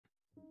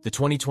The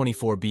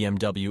 2024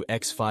 BMW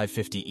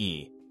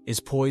X5 is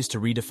poised to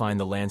redefine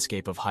the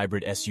landscape of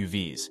hybrid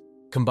SUVs,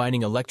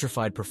 combining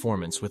electrified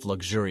performance with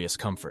luxurious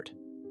comfort.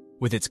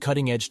 With its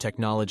cutting-edge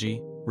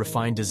technology,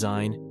 refined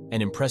design,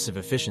 and impressive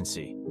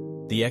efficiency,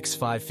 the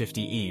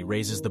X5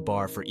 raises the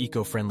bar for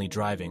eco-friendly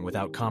driving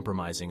without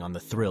compromising on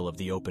the thrill of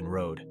the open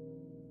road.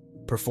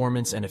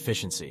 Performance and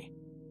efficiency.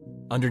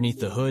 Underneath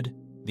the hood,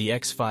 the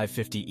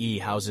X5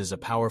 houses a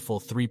powerful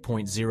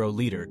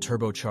 3.0-liter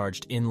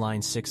turbocharged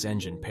inline-six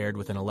engine paired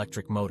with an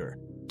electric motor,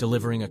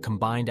 delivering a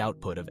combined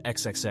output of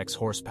XXX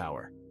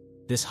horsepower.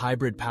 This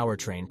hybrid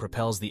powertrain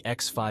propels the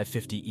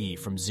X5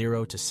 from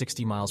 0 to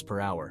 60 miles per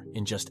hour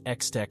in just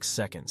X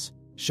seconds,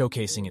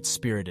 showcasing its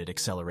spirited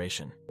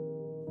acceleration.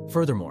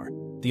 Furthermore,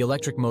 the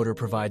electric motor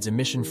provides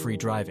emission-free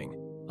driving,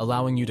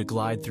 allowing you to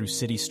glide through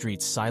city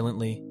streets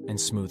silently and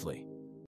smoothly.